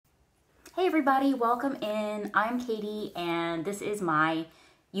Hey everybody, welcome in. I'm Katie and this is my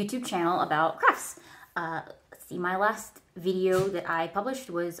YouTube channel about crafts. Let's see, my last video that I published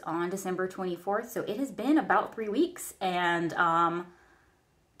was on December 24th, so it has been about 3 weeks, and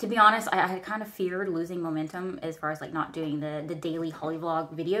to be honest, I had kind of feared losing momentum as far as like not doing the daily Holly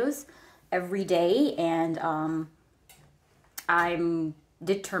Vlog videos every day, and I'm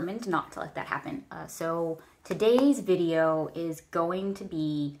determined not to let that happen. So today's video is going to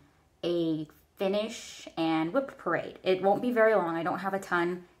be a finish and WIP parade. It won't be very long. I don't have a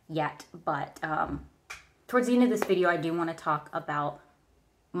ton yet, but towards the end of this video, I do want to talk about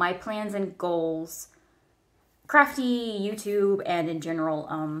my plans and goals, crafty, YouTube, and in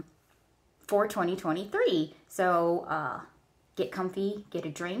general for 2023. So get comfy, get a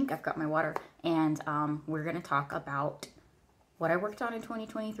drink. I've got my water, and we're going to talk about what I worked on in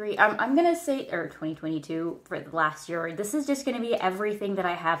 2023. I'm going to say, or 2022 for the last year. This is just going to be everything that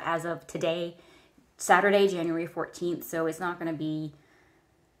I have as of today, Saturday, January 14th. So it's not going to be,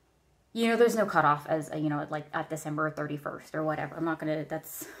 you know, there's no cutoff as, you know, like at December 31st or whatever. I'm not going to,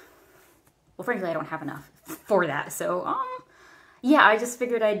 well, frankly, I don't have enough for that. So, yeah, I just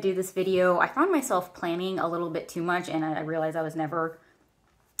figured I'd do this video. I found myself planning a little bit too much, and I realized I was never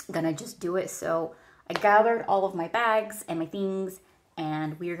going to just do it. So I gathered all of my bags and my things,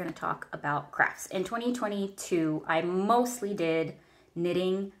 and we are going to talk about crafts. In 2022, I mostly did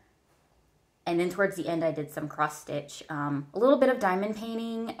knitting, and then towards the end I did some cross stitch, a little bit of diamond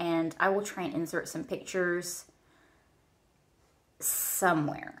painting, and I will try and insert some pictures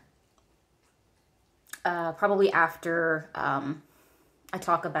somewhere. Probably after I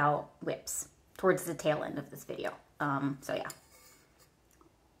talk about WIPs, towards the tail end of this video. So yeah.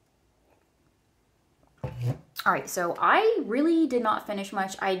 All right, so I really did not finish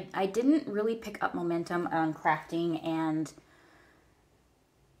much. I didn't really pick up momentum on crafting and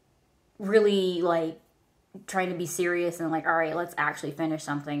really like trying to be serious and like, all right, let's actually finish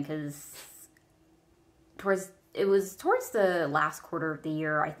something, because it was towards the last quarter of the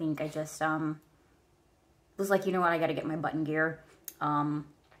year, I think I just was like, you know what, I got to get my button gear.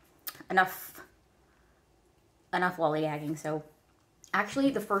 Enough lollygagging. So actually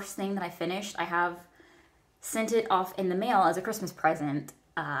the first thing that I finished, I have sent it off in the mail as a Christmas present.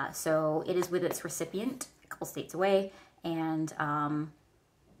 So it is with its recipient a couple states away. And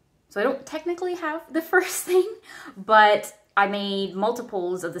so I don't technically have the first thing, but I made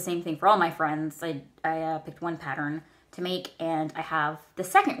multiples of the same thing for all my friends. I picked one pattern to make, and I have the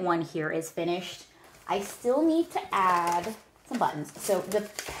second one here is finished. I still need to add some buttons. So the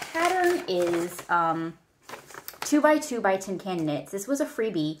pattern is 2x2 by Tin Can Knits. This was a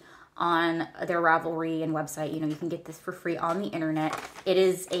freebie on their Ravelry and website. You know, you can get this for free on the internet. It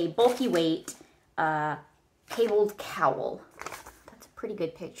is a bulky weight cabled cowl. That's a pretty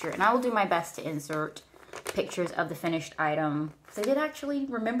good picture, and I will do my best to insert pictures of the finished item, because I did actually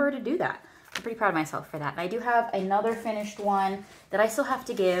remember to do that. I'm pretty proud of myself for that. And I do have another finished one that I still have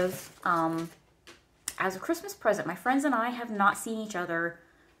to give as a Christmas present. My friends and I have not seen each other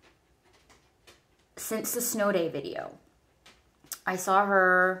since the snow day video. I saw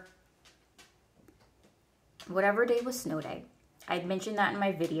her whatever day was snow day. I'd mentioned that in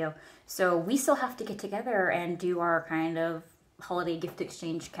my video. So we still have to get together and do our kind of holiday gift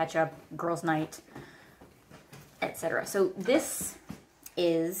exchange, catch up, girls' night, etc. So this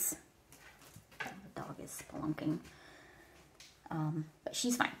is, the dog is spelunking, but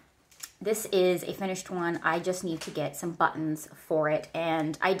she's fine. This is a finished one. I just need to get some buttons for it,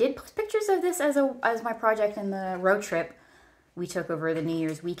 and I did post pictures of this as my project in the road trip we took over the New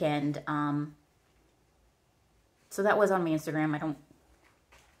Year's weekend. So that was on my Instagram.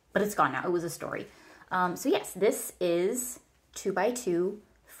 But it's gone now. It was a story. So yes, this is 2x2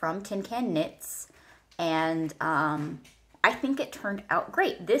 from Tin Can Knits, and I think it turned out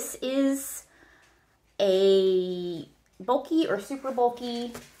great. This is a bulky or super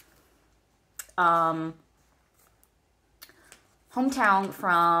bulky hometown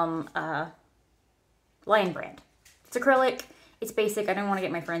from Lion Brand. It's acrylic. It's basic. I didn't want to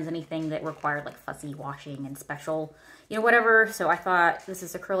get my friends anything that required like fussy washing and special, you know, whatever. So I thought this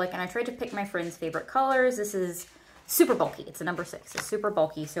is acrylic, and I tried to pick my friends' favorite colors. This is super bulky. It's a number 6. It's super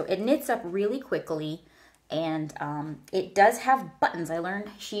bulky. So it knits up really quickly, and it does have buttons. I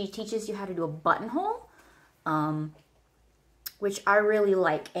learned she teaches you how to do a buttonhole, which I really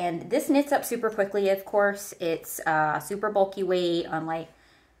like. And this knits up super quickly, of course. It's super bulky weight, unlike,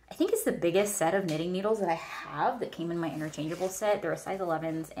 I think it's the biggest set of knitting needles that I have that came in my interchangeable set. They're a size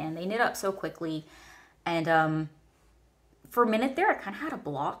 11s, and they knit up so quickly. And for a minute there, I kind of had a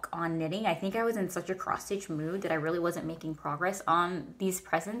block on knitting. I think I was in such a cross stitch mood that I really wasn't making progress on these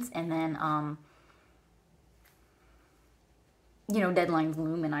presents. And then, you know, deadlines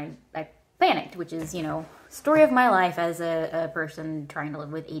loom and I panicked, which is, you know, story of my life as a person trying to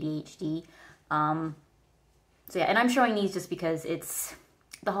live with ADHD. So yeah, and I'm showing these just because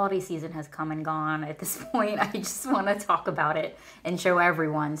the holiday season has come and gone at this point. I just want to talk about it and show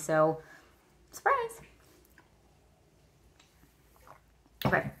everyone. So, surprise.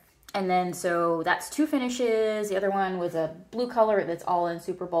 Okay, and then so that's 2 finishes. The other one was a blue color that's all in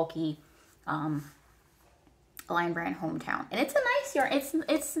super bulky Lion Brand Hometown, and it's a nice yarn.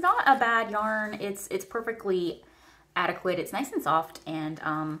 It's not a bad yarn. It's perfectly adequate. It's nice and soft, and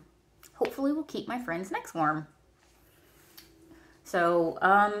hopefully will keep my friend's necks warm. So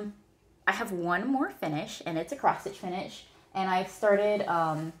I have one more finish, and it's a cross stitch finish, and I've started.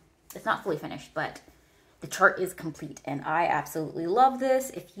 It's not fully finished, but the chart is complete, and I absolutely love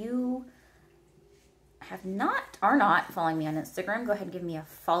this. If you are not following me on Instagram, go ahead and give me a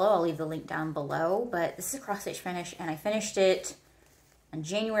follow. I'll leave the link down below. But this is a cross stitch finish, and I finished it on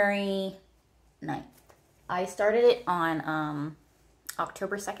January 9th. I started it on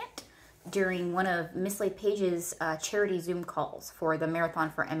October 2nd during one of Miss Lay Page's charity Zoom calls for the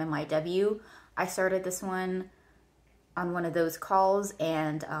Marathon for MMIW. I started this one on one of those calls,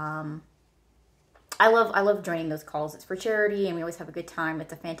 and I love joining those calls. It's for charity, and we always have a good time.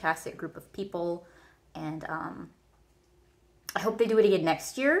 It's a fantastic group of people, and I hope they do it again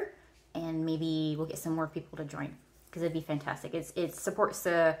next year, and maybe we'll get some more people to join, because it'd be fantastic. It supports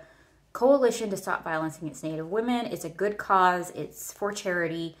the Coalition to Stop Violence Against Native Women. It's a good cause. It's for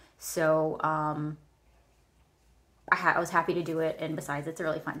charity, so I was happy to do it, and besides, it's a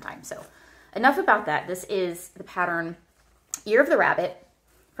really fun time. So enough about that. This is the pattern Year of the Rabbit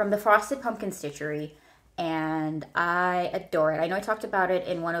from the Frosted Pumpkin Stitchery, and I adore it. I know I talked about it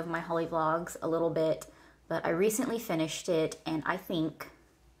in one of my Holly vlogs a little bit, but I recently finished it, and I think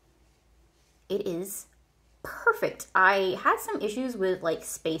it is perfect. I had some issues with like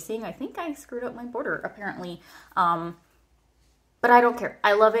spacing. I think I screwed up my border apparently, but I don't care.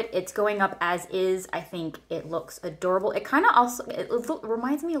 I love it. It's going up as is. I think it looks adorable. It kind of also, it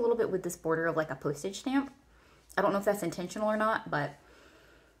reminds me a little bit with this border of like a postage stamp. I don't know if that's intentional or not, but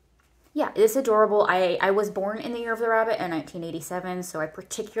yeah, it's adorable. I was born in the Year of the Rabbit in 1987, so I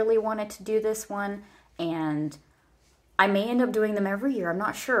particularly wanted to do this one, and I may end up doing them every year. I'm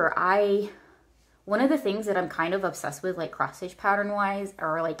not sure. One of the things that I'm kind of obsessed with, like cross-stitch pattern-wise,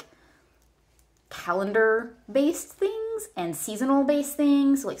 are like calendar-based things and seasonal-based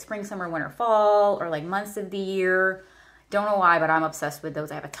things, like spring, summer, winter, fall, or like months of the year. Don't know why, but I'm obsessed with those.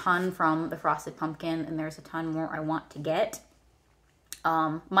 I have a ton from the Frosted Pumpkin, and there's a ton more I want to get.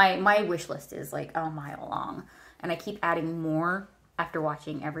 My wish list is like a mile long, and I keep adding more after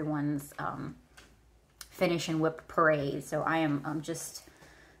watching everyone's finish and WIP Parade. So I'm just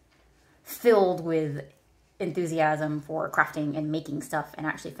filled with enthusiasm for crafting and making stuff and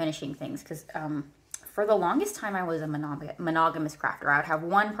actually finishing things, because for the longest time I was a monogamous crafter. I would have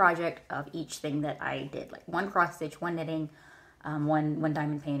one project of each thing that I did, like one cross stitch, one knitting, one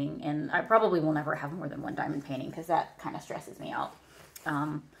diamond painting, and I probably will never have more than one diamond painting because that kind of stresses me out.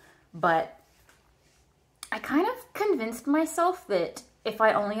 But I kind of convinced myself that if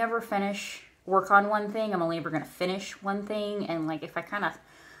I only ever work on one thing, I'm only ever going to finish one thing. And like, if I kind of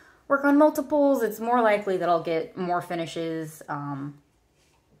work on multiples, it's more likely that I'll get more finishes.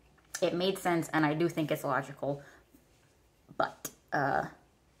 It made sense, and I do think it's logical, but,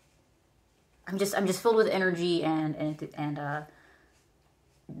 I'm just filled with energy and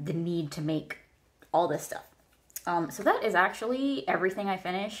the need to make all this stuff. So that is actually everything I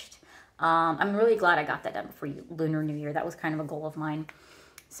finished. I'm really glad I got that done before Lunar New Year. That was kind of a goal of mine.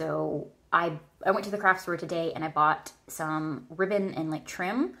 So I went to the craft store today, and I bought some ribbon and like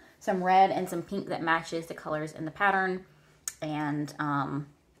trim, some red and some pink that matches the colors in the pattern, and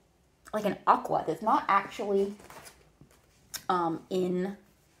like an aqua that's not actually in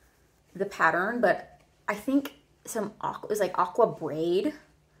the pattern, but I think some aqua, it was like aqua braid.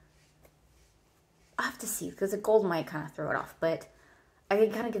 I have to see, because the gold might kind of throw it off, but I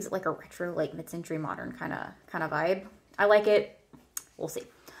think it kind of gives it like a retro, like mid-century modern kind of vibe. I like it. We'll see.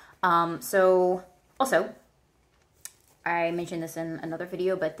 So also, I mentioned this in another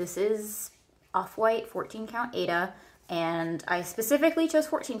video, but this is off-white 14 count Aida, and I specifically chose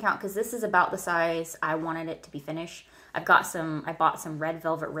 14 count because this is about the size I wanted it to be finished. I bought some red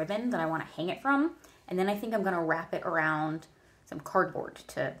velvet ribbon that I want to hang it from, and then I think I'm going to wrap it around some cardboard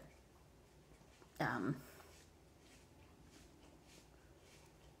to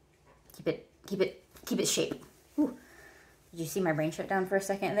keep its shape. Ooh. Did you see my brain shut down for a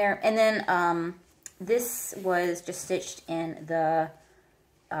second there? And then this was just stitched in the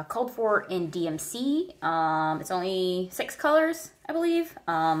called for in DMC. It's only 6 colors, I believe.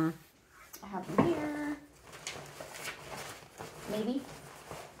 I have them here. Maybe.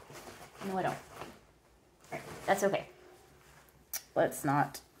 No, I don't. Right, that's okay. Let's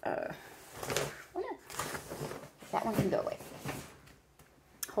not. Oh no, that one can go away.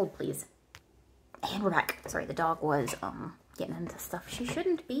 Hold, please. And we're back. Sorry, the dog was getting into stuff she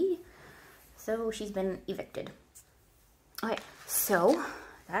shouldn't be, so she's been evicted. Okay, so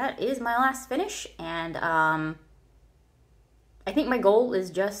that is my last finish, and I think my goal is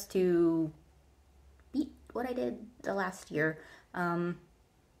just to beat what I did the last year,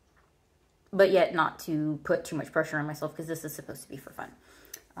 but yet not to put too much pressure on myself because this is supposed to be for fun.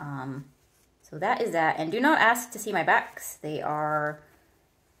 So that is that, and do not ask to see my backs. They are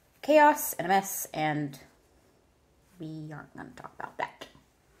chaos and a mess, and we aren't going to talk about that.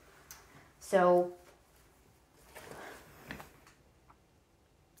 So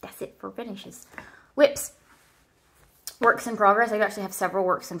that's it for finishes. WIPs. Works in progress. I actually have several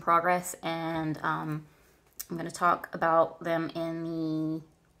works in progress, and I'm going to talk about them in the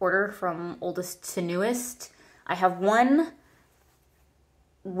order from oldest to newest. I have one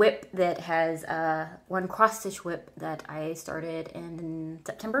WIP that has one cross-stitch WIP that I started in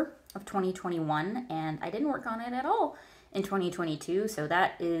September of 2021, and I didn't work on it at all in 2022, so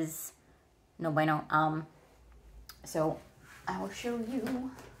that is no bueno. So I will show you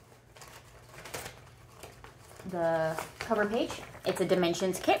the cover page. It's a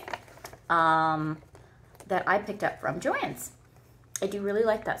Dimensions kit that I picked up from Joann's. I do really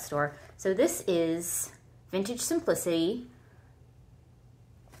like that store. So this is Vintage Simplicity.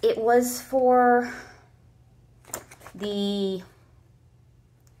 It was for the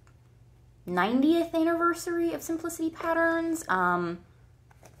 90th anniversary of Simplicity Patterns.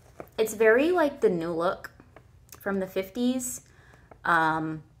 It's very like the new look from the 50s.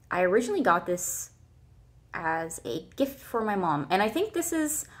 I originally got this as a gift for my mom, and I think this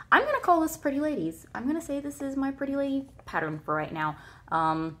is, I'm gonna call this Pretty Ladies. I'm gonna say this is my Pretty Lady pattern for right now,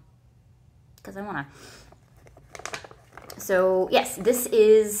 because I wanna. So yes, this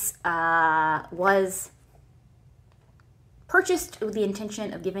is was purchased with the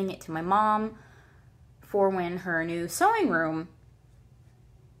intention of giving it to my mom for when her new sewing room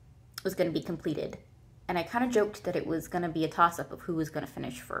was going to be completed. And I kind of joked that it was going to be a toss-up of who was going to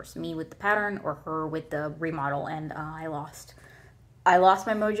finish first, me with the pattern or her with the remodel, and I lost my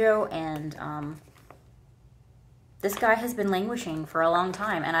mojo, and this guy has been languishing for a long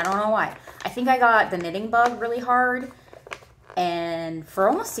time, and I don't know why. I think I got the knitting bug really hard, and for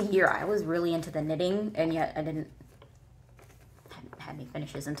almost a year I was really into the knitting, and yet I hadn't had any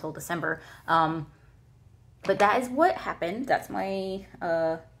finishes until December. But that is what happened. That's my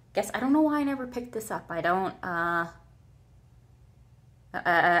guess. I don't know why I never picked this up. I don't know.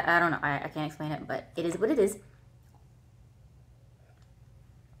 I can't explain it, but it is what it is.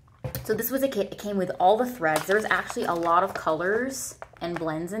 So this was a kit. It came with all the threads. There's actually a lot of colors and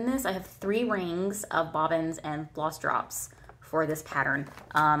blends in this. I have 3 rings of bobbins and floss drops for this pattern.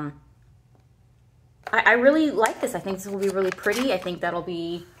 I really like this. I think this will be really pretty. I think that'll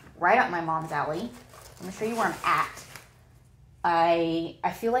be right up my mom's alley. I'm gonna show you where I'm at.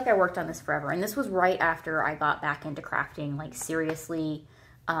 I feel like I worked on this forever, and this was right after I got back into crafting, like seriously,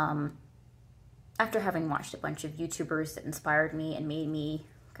 after having watched a bunch of YouTubers that inspired me and made me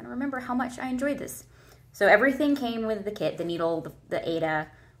kind of remember how much I enjoyed this. So everything came with the kit, the needle, the Aida,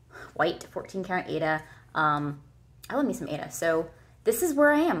 white 14 karat Aida. I love me some Aida. So this is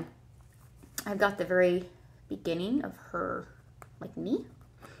where I am. I've got the very beginning of her like knee,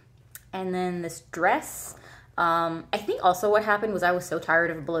 and then this dress. I think also what happened was I was so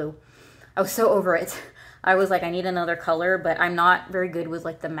tired of blue. I was so over it. I was like, I need another color, but I'm not very good with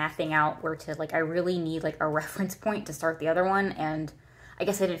like the mathing out where to like, I really need like a reference point to start the other one. And I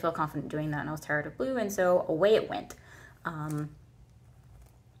guess I didn't feel confident doing that, and I was tired of blue, and so away it went. And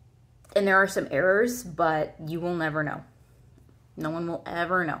there are some errors, but you will never know. No one will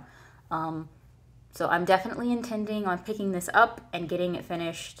ever know. So I'm definitely intending on picking this up and getting it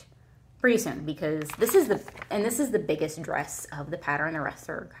finished pretty soon, because this is the biggest dress of the pattern. The rest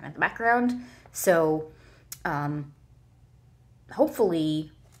are kind of the background. So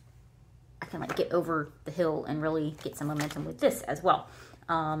hopefully I can like get over the hill and really get some momentum with this as well.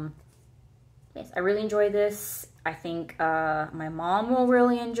 Yes, I really enjoy this. I think my mom will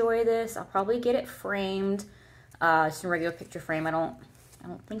really enjoy this. I'll probably get it framed, just a regular picture frame. I don't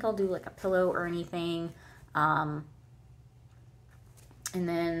think I'll do like a pillow or anything. And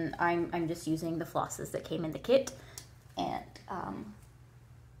then I'm just using the flosses that came in the kit, And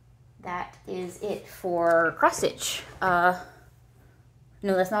that is it for cross stitch. No,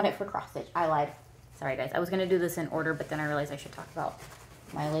 that's not it for cross stitch. I lied. Sorry guys, I was gonna do this in order, but then I realized I should talk about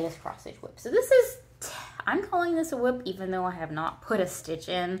my latest cross stitch WIP. So this is, I'm calling this a WIP even though I have not put a stitch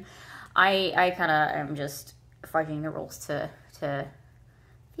in. I kind of am just fudging the rules to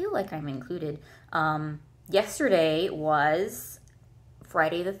feel like I'm included. Yesterday was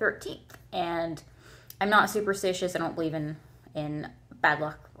Friday the 13th, and I'm not superstitious. I don't believe in bad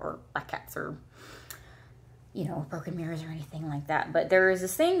luck or black cats or, you know, broken mirrors or anything like that. But there is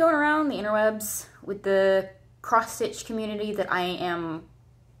this thing going around the interwebs with the cross stitch community that I am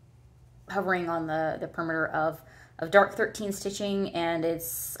hovering on the perimeter of dark 13 stitching, and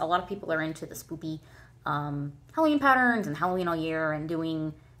it's a lot of people are into the spoopy Halloween patterns and Halloween all year and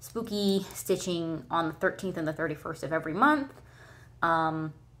doing spooky stitching on the 13th and the 31st of every month.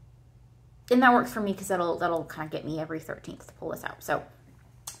 And that works for me because that'll kind of get me every 13th to pull this out. So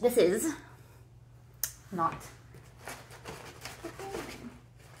this is not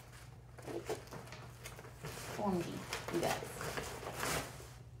OMG, you guys.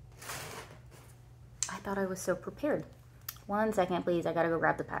 I thought I was so prepared. 1 second, please. I gotta go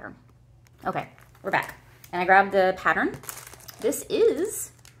grab the pattern. Okay, we're back. And I grabbed the pattern. This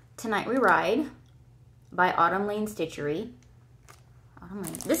is Tonight We Ride by Autumn Lane Stitchery. Autumn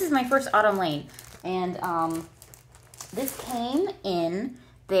Lane. This is my first Autumn Lane. And this came in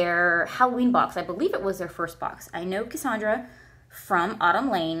their Halloween box. I believe it was their first box. I know Cassandra from Autumn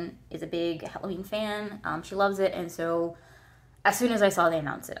Lane is a big Halloween fan. She loves it. And so as soon as I saw they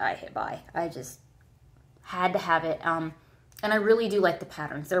announce it, I hit buy. I just had to have it. And I really do like the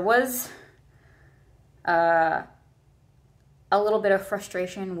patterns. There was a little bit of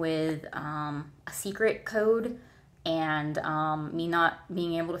frustration with a secret code and me not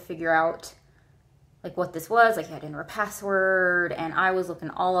being able to figure out like what this was. Like, you had to enter a password, and I was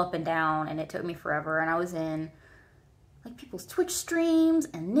looking all up and down, and it took me forever. And I was in like people's Twitch streams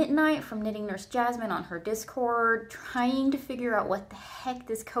and Knit Night from Knitting Nurse Jasmine on her Discord, trying to figure out what the heck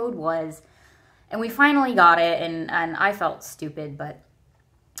this code was. And we finally got it, and I felt stupid, but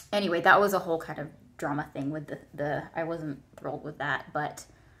anyway, that was a whole kind of drama thing with the I wasn't thrilled with that, but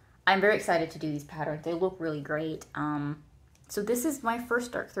I'm very excited to do these patterns. They look really great. So this is my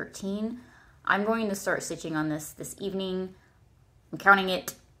first Dark 13. I'm going to start stitching on this evening. I'm counting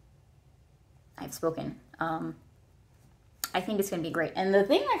it. I've spoken. I think it's going to be great. And the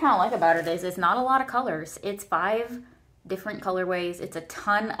thing I kind of like about it is it's not a lot of colors. It's 5 different colorways. It's a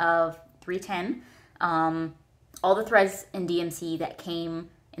ton of 310. All the threads in DMC that came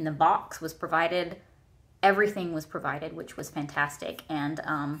in the box was provided. Everything was provided, which was fantastic. And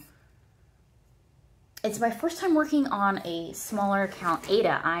it's my first time working on a smaller count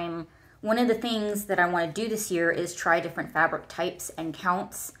Aida. One of the things that I want to do this year is try different fabric types and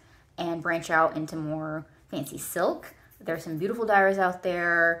counts and branch out into more fancy silk. There's some beautiful dyers out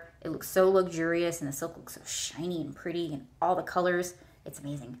there. It looks so luxurious, and the silk looks so shiny and pretty, and all the colors. It's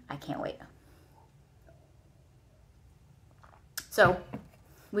amazing. I can't wait. So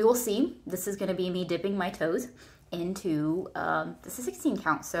we will see. This is going to be me dipping my toes into this is 16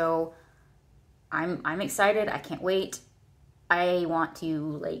 count. So I'm excited. I can't wait. I want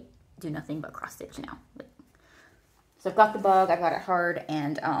to like do nothing but cross stitch now. So I've got the bug, I got it hard,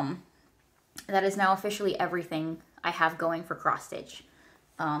 and that is now officially everything I have going for cross stitch.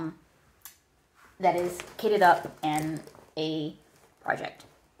 That is kitted up and a project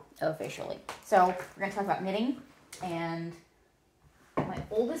officially. So we're gonna talk about knitting and my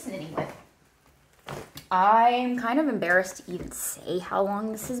oldest knitting WIP. I'm kind of embarrassed to even say how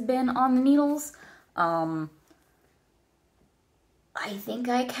long this has been on the needles. I think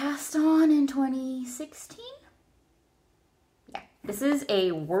I cast on in 2016. Yeah, this is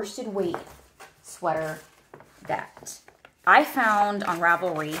a worsted weight sweater that I found on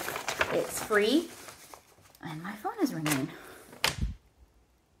Ravelry. It's free, and my phone is ringing.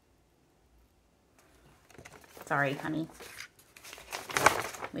 Sorry, honey.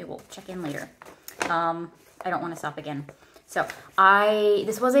 We will check in later. I don't want to stop again. So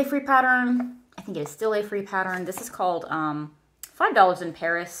this was a free pattern. I think it is still a free pattern. This is called $5 in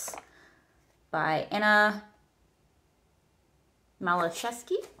Paris by Anna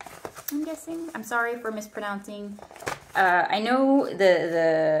Malachevsky, I'm guessing. I'm sorry for mispronouncing. I know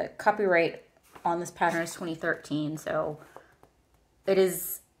the copyright on this pattern is 2013, so it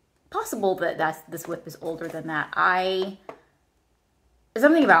is possible that this WIP is older than that.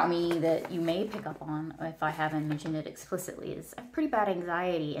 Something about me that you may pick up on if I haven't mentioned it explicitly is I have pretty bad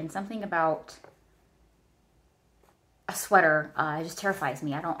anxiety, and something about a sweater just terrifies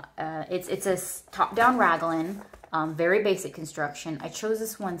me. I don't. It's a top-down raglan. very basic construction. I chose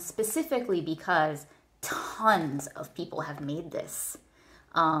this one specifically because tons of people have made this.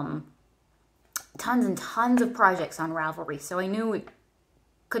 Tons and tons of projects on Ravelry. So I knew it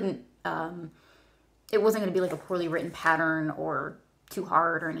couldn't, it wasn't going to be like a poorly written pattern or too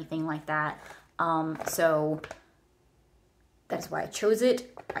hard or anything like that. So that's why I chose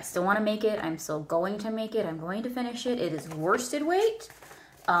it. I still want to make it. I'm still going to make it. I'm going to finish it. It is worsted weight.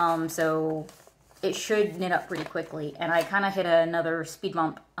 So it should knit up pretty quickly. And I kind of hit another speed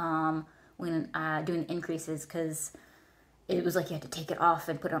bump when doing the increases, because it was like you had to take it off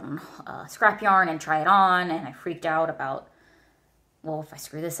and put it on scrap yarn and try it on. And I freaked out about, well, if I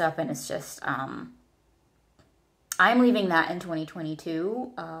screw this up, and it's just, I'm leaving that in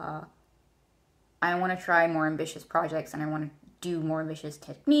 2022. I want to try more ambitious projects, and I want to do more ambitious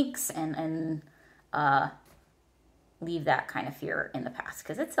techniques, and leave that kind of fear in the past,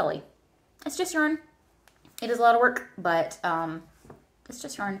 because it's silly. It's just yarn. It is a lot of work, but it's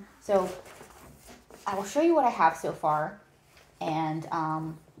just yarn. So I will show you what I have so far. And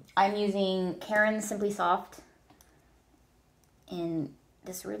I'm using Karen's Simply Soft in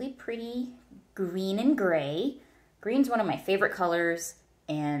this really pretty green and gray. Green's one of my favorite colors,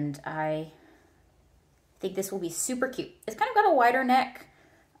 and I think this will be super cute. It's kind of got a wider neck.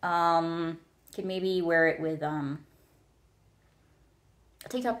 Could maybe wear it with a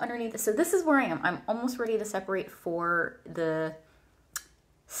tank top underneath. So this is where I am. I'm almost ready to separate for the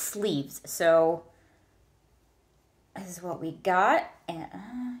sleeves. So this is what we got. And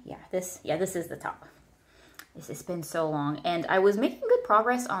this is the top. This has been so long, and I was making good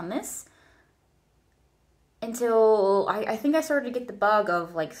progress on this until I think I started to get the bug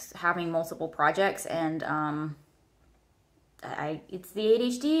of like having multiple projects, and it's the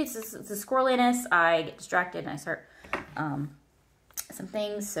ADHD, it's the squirreliness. I get distracted and I start some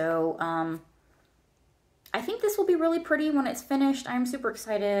things. So I think this will be really pretty when it's finished. I'm super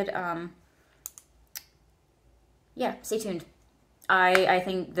excited. Yeah, stay tuned. I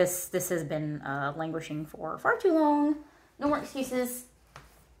think this has been languishing for far too long. No more excuses.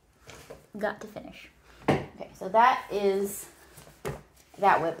 Got to finish. Okay, so that is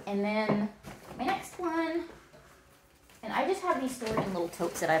that WIP. And then my next one, and I just have these stored in little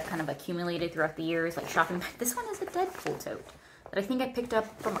totes that I've kind of accumulated throughout the years, like shopping bag. This one is a Deadpool tote that I think I picked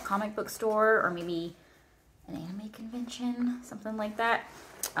up from a comic book store, or maybe an anime convention, something like that.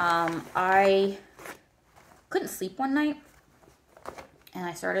 I couldn't sleep one night, and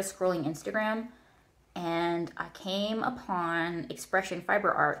I started scrolling Instagram, and I came upon Expression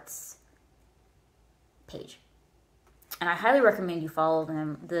Fiber Arts page. And I highly recommend you follow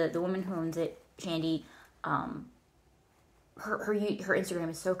them. The woman who owns it, Shandy, her Instagram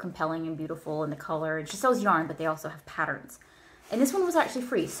is so compelling and beautiful, and the color, and she sells yarn, but they also have patterns. And this one was actually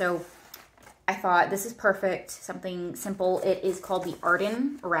free, so I thought this is perfect, something simple. It is called the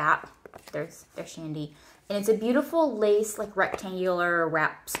Arden Wrap. There's Shandy. And it's a beautiful lace, like rectangular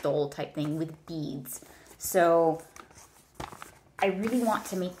wrap stole type thing with beads. So I really want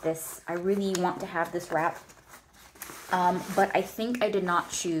to make this. I really want to have this wrap. But I think I did not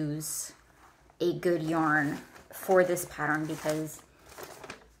choose a good yarn for this pattern, because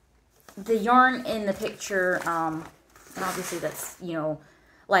the yarn in the picture, and obviously that's, you know,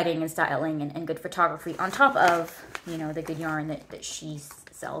 lighting and styling and good photography on top of, you know, the good yarn that she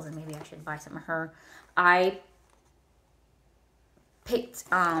sells, and maybe I should buy some of her. I picked,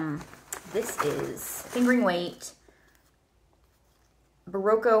 this is Fingering Weight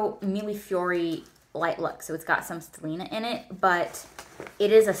Barocco Millefiori Light Luxe. So it's got some stellina in it, but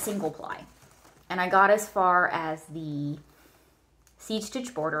it is a single ply. And I got as far as the seed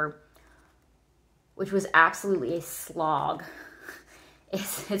stitch border, which was absolutely a slog.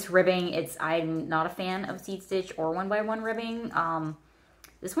 It's ribbing. I'm not a fan of seed stitch or 1x1 ribbing.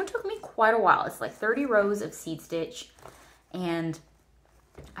 This one took me quite a while. It's like 30 rows of seed stitch, and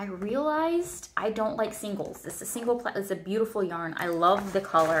I realized I don't like singles. This is a single, it's a beautiful yarn. I love the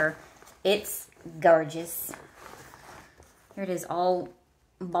color. It's gorgeous. Here it is, all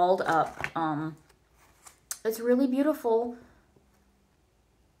balled up. It's really beautiful.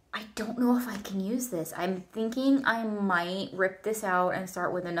 I don't know if I can use this. I'm thinking I might rip this out and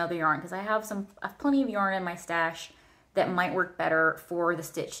start with another yarn, because I have plenty of yarn in my stash that might work better for the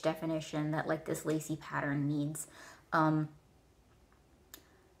stitch definition that like this lacy pattern needs. I'm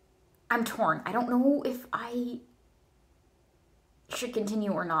torn. I don't know if I should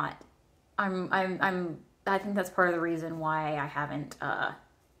continue or not. I think that's part of the reason why I haven't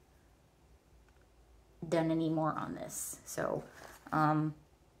done any more on this. So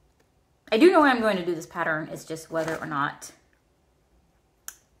I do know I'm going to do this pattern. It's just whether or not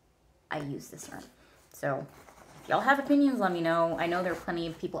I use this yarn. So If y'all have opinions, let me know. I know there are plenty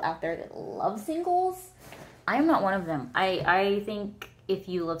of people out there that love singles. I am not one of them. I think if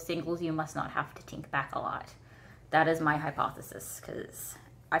you love singles, you must not have to tink back a lot. That is my hypothesis, because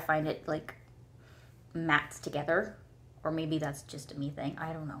I find it like mats together, or maybe that's just a me thing.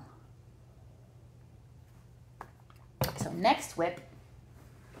 I don't know. So next WIP,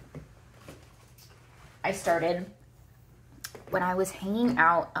 I started when I was hanging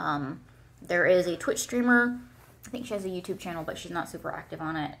out. There is a Twitch streamer. I think she has a YouTube channel, but she's not super active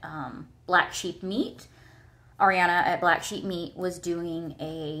on it. Black Sheep Meat. Ariana at Black Sheep Meat was doing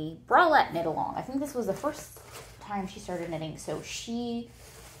a bralette knit along. I think this was the first time she started knitting, so she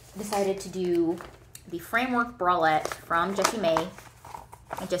decided to do the framework bralette from Jessie May,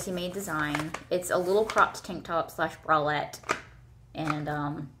 a Jessie May design. It's a little cropped tank top slash bralette, and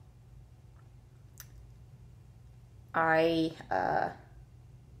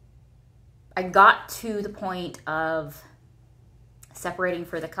I got to the point of separating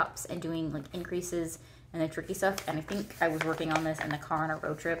for the cups and doing like increases and the tricky stuff, and I think I was working on this in the car on a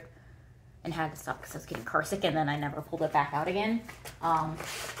road trip and had to stop because I was getting car sick, and then I never pulled it back out again.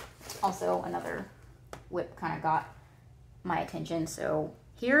 Also, another WIP kind of got my attention, so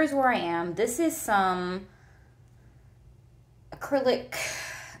here is where I am. This is some acrylic,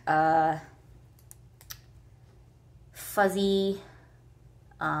 fuzzy,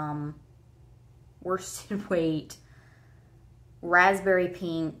 worsted weight, raspberry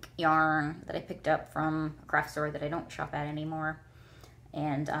pink yarn that I picked up from a craft store that I don't shop at anymore.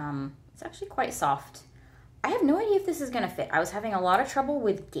 And it's actually quite soft. I have no idea if this is going to fit. I was having a lot of trouble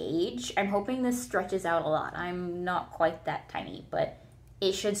with gauge. I'm hoping this stretches out a lot. I'm not quite that tiny, but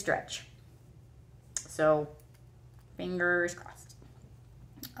it should stretch. So, fingers crossed.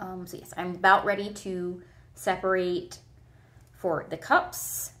 So yes, I'm about ready to separate for the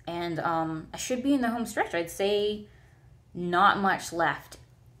cups, and I should be in the home stretch. I'd say not much left.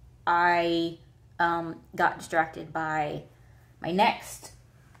 I got distracted by my next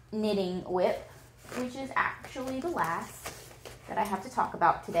knitting WIP, which is actually the last that I have to talk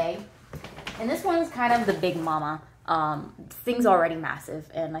about today. And this one's kind of the big mama. Thing's already massive,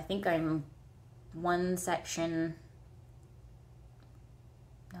 and I think I'm one section.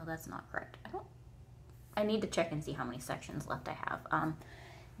 No, that's not correct. I need to check and see how many sections left I have.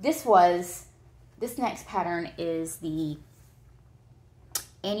 This next pattern is the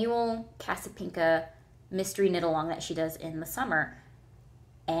annual Casapinka mystery knit along that she does in the summer.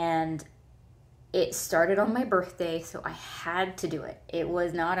 And it started on my birthday, so I had to do it. It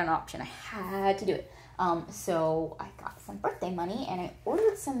was not an option. I had to do it. So I got some birthday money and I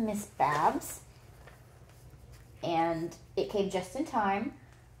ordered some Miss Babs, and it came just in time.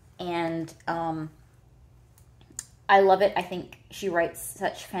 And I love it. I think she writes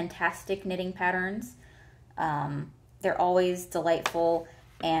such fantastic knitting patterns. They're always delightful,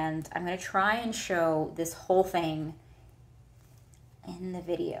 and I'm going to try and show this whole thing in the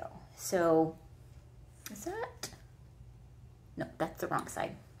video. So, is that? No, that's the wrong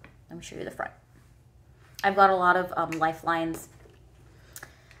side. Let me show you the front. I've got a lot of lifelines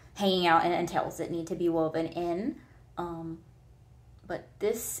hanging out and tails that need to be woven in. But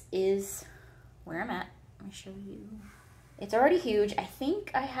this is where I'm at. Let me show you. It's already huge. I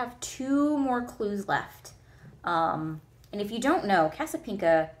think I have 2 more clues left. And if you don't know,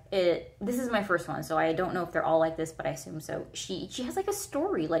 Casapinka, this is my first one, so I don't know if they're all like this, but I assume so. She has like a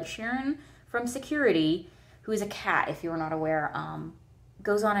story, like Sharon from Security, who is a cat, if you were not aware,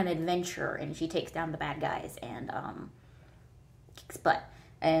 goes on an adventure, and she takes down the bad guys and kicks butt.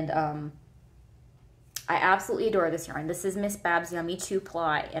 And I absolutely adore this yarn. This is Miss Babs Yummy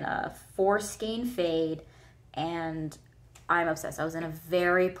 2-ply in a 4 skein fade, and I'm obsessed. I was in a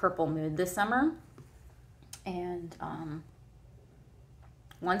very purple mood this summer, and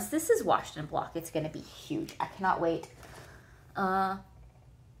once this is washed in block, it's going to be huge. I cannot wait.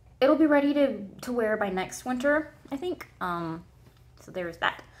 It'll be ready to wear by next winter, I think. So there's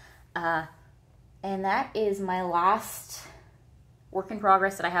that. And that is my last work in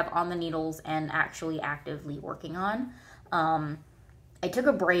progress that I have on the needles and actually actively working on. I took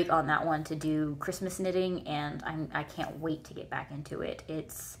a break on that one to do Christmas knitting, and I can't wait to get back into it.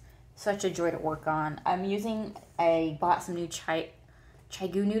 It's such a joy to work on. I bought some new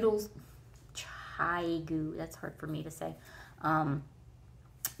Chaigu noodles. Chaigu, that's hard for me to say.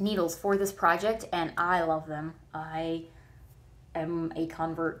 Needles for this project, and I love them. I am a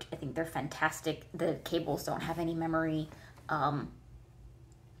convert. I think they're fantastic. The cables don't have any memory.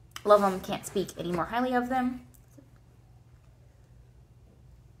 Love them, can't speak any more highly of them.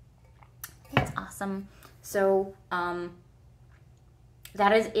 It's awesome. So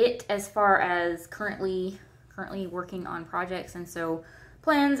that is it as far as current currently working on projects, and so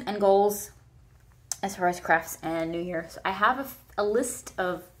plans and goals as far as crafts and New Year. So I have a list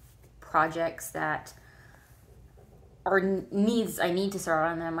of projects that are needs I need to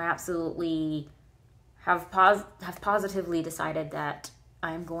start on them. I absolutely have positively decided that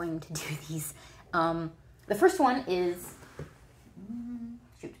I'm going to do these. The first one is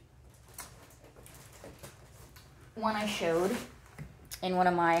one I showed in one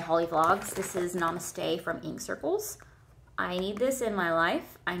of my Holly vlogs. This is Namaste from Ink Circles. I need this in my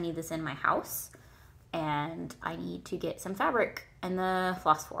life. I need this in my house. And I need to get some fabric and the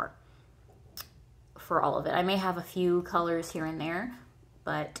floss for all of it. I may have a few colors here and there,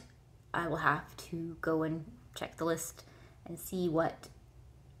 but I will have to go and check the list and see what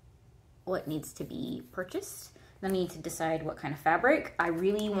needs to be purchased. Then I need to decide what kind of fabric I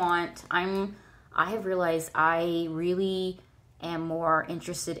really want. I have realized I really am more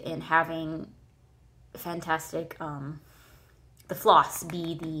interested in having fantastic, the floss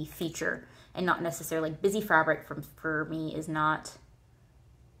be the feature and not necessarily like busy fabric for me is not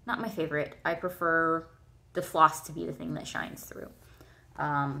my favorite. I prefer the floss to be the thing that shines through.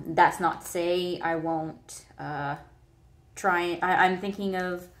 That's not to say I won't try. I'm thinking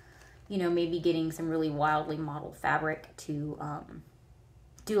of, you know, maybe getting some really wildly modeled fabric to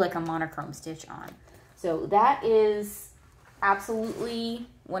do like a monochrome stitch on. So that is absolutely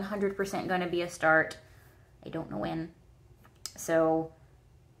 100% going to be a start. I don't know when. So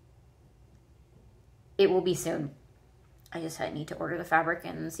it will be soon. I just need to order the fabric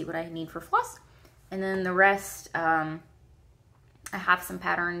and see what I need for floss. And then the rest, I have some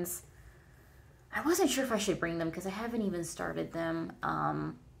patterns. I wasn't sure if I should bring them because I haven't even started them.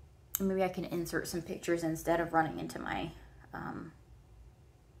 Maybe I can insert some pictures instead of running into my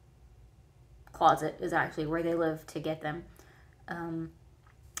closet is actually where they live to get them.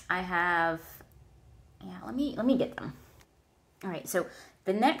 I have, yeah, let me get them. All right, so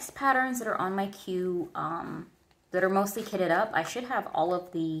the next patterns that are on my queue, that are mostly kitted up, I should have all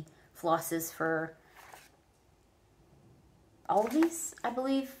of the flosses for all of these, I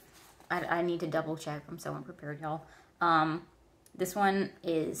believe. I need to double check. I'm so unprepared, y'all. This one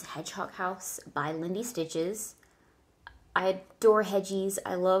is Hedgehog House by Lindy Stitches. I adore hedgies.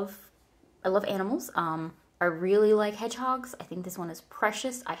 I love animals. I really like hedgehogs. I think this one is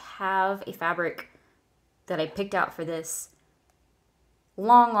precious. I have a fabric that I picked out for this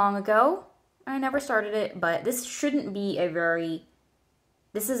long ago. I never started it, but this shouldn't be a very,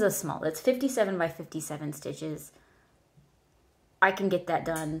 this is a small, it's 57 by 57 stitches. I can get that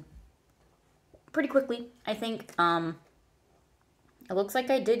done pretty quickly, I think. It looks like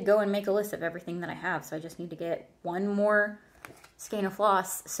I did go and make a list of everything that I have, so I just need to get one more skein of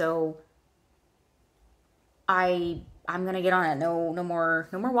floss, so I'm gonna get on it. No more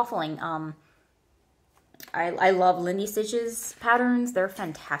waffling. I love Lindy Stitches patterns. They're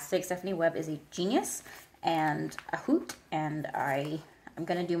fantastic. Stephanie Webb is a genius and a hoot, and I'm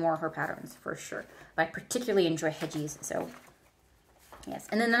gonna do more of her patterns for sure. But I particularly enjoy hedgies, so yes.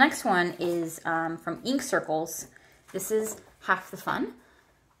 And then the next one is from Ink Circles. This is Half the Fun,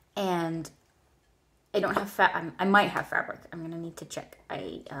 and I don't have I might have fabric. I'm gonna need to check.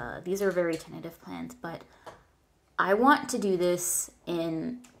 These are very tentative plans, but I want to do this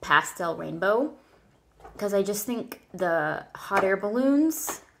in pastel rainbow because I just think the hot air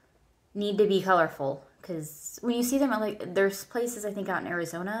balloons need to be colorful. Because when you see them, there's places I think out in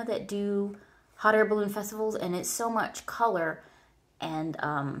Arizona that do hot air balloon festivals, and it's so much color and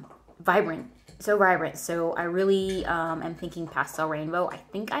vibrant, so vibrant. So I really am thinking pastel rainbow. I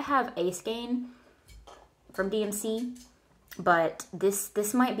think I have a skein from DMC, but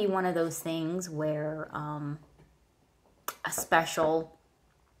this might be one of those things where a special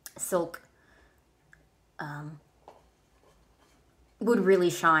silk would really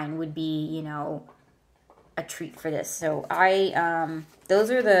shine, would be, you know, a treat for this. So those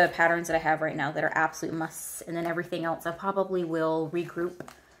are the patterns that I have right now that are absolute musts, and then everything else I probably will regroup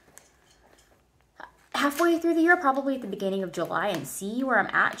halfway through the year, probably at the beginning of July, and see where I'm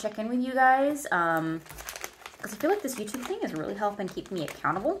at, check in with you guys, because I feel like this YouTube thing is really helping keep me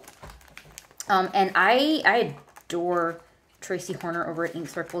accountable. And I adore Tracy Horner over at Ink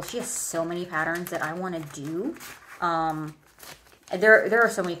Circle. She has so many patterns that I want to do. There are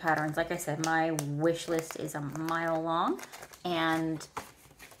so many patterns. Like I said, my wish list is a mile long, and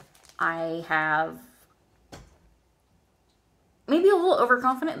I have maybe a little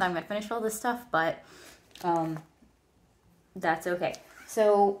overconfident that I'm going to finish all this stuff, but that's okay.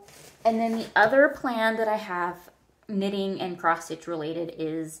 So, and then the other plan that I have, knitting and cross-stitch related,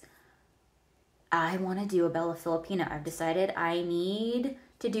 is I want to do a Bella Filipina. I've decided I need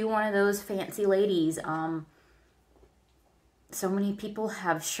to do one of those fancy ladies. so many people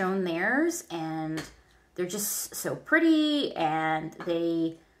have shown theirs, and they're just so pretty, and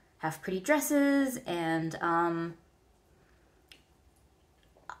they have pretty dresses, and I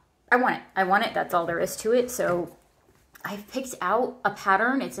want it. I want it. That's all there is to it. So I've picked out a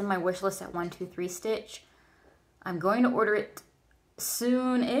pattern. It's in my wish list at 123 Stitch. I'm going to order it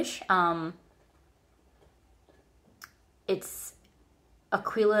soon-ish. It's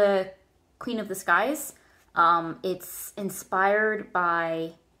Aquila, Queen of the Skies. It's inspired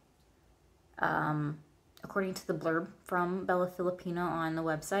by, according to the blurb from Bella Filipino on the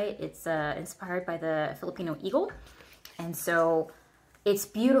website, it's inspired by the Filipino eagle. And so it's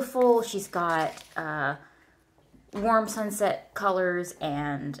beautiful. She's got warm sunset colors,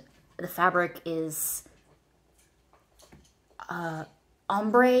 and the fabric is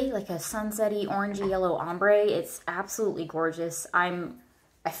ombre, like a sunsetty, orangey yellow ombre. It's absolutely gorgeous. I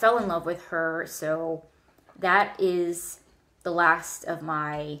fell in love with her, so that is the last of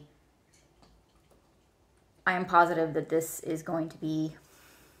my... I am positive that this is going to be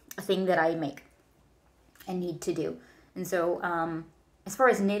a thing that I make and need to do. And so, as far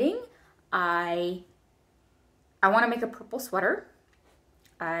as knitting, I want to make a purple sweater.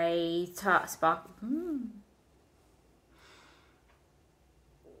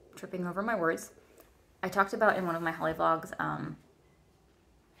 Tripping over my words. I talked about in one of my Holly vlogs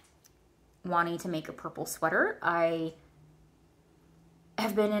wanting to make a purple sweater. I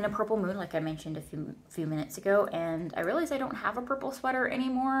have been in a purple mood, like I mentioned a few minutes ago, and I realized I don't have a purple sweater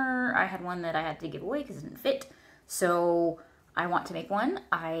anymore. I had one that I had to give away because it didn't fit. So I want to make one.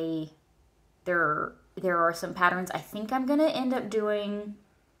 There are some patterns. I think I'm gonna end up doing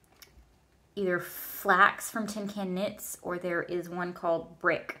either flax from Tin Can Knits, or there is one called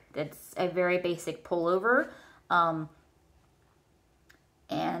Brick. That's a very basic pullover.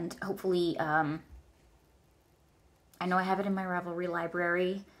 And hopefully, I know I have it in my Ravelry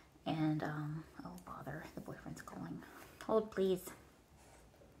library, and, oh bother, the boyfriend's calling. Hold, please.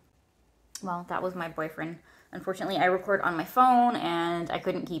 Well, that was my boyfriend. Unfortunately, I record on my phone, and I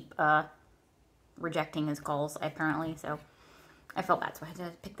couldn't keep, rejecting his calls, apparently, so I felt bad, so I had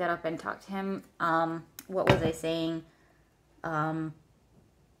to pick that up and talk to him. What was I saying?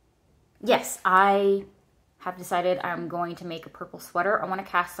 Yes, I have decided I'm going to make a purple sweater. I want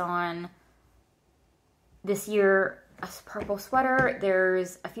to cast on this year a purple sweater.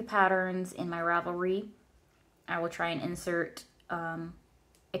 There's a few patterns in my Ravelry. I will try and insert a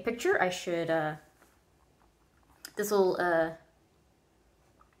picture. I should, I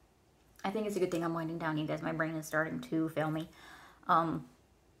think it's a good thing I'm winding down, you guys. My brain is starting to fail me.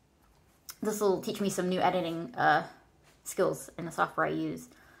 This will teach me some new editing skills in the software I use.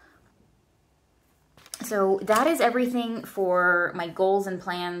 So that is everything for my goals and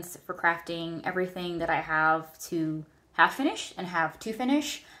plans for crafting, everything that I have to have finished and have to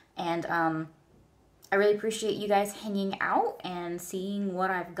finish. And I really appreciate you guys hanging out and seeing what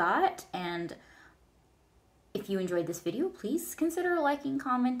I've got. And if you enjoyed this video, please consider liking,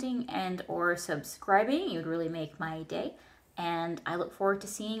 commenting, and or subscribing. It would really make my day. And I look forward to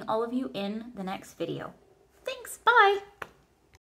seeing all of you in the next video. Thanks, bye!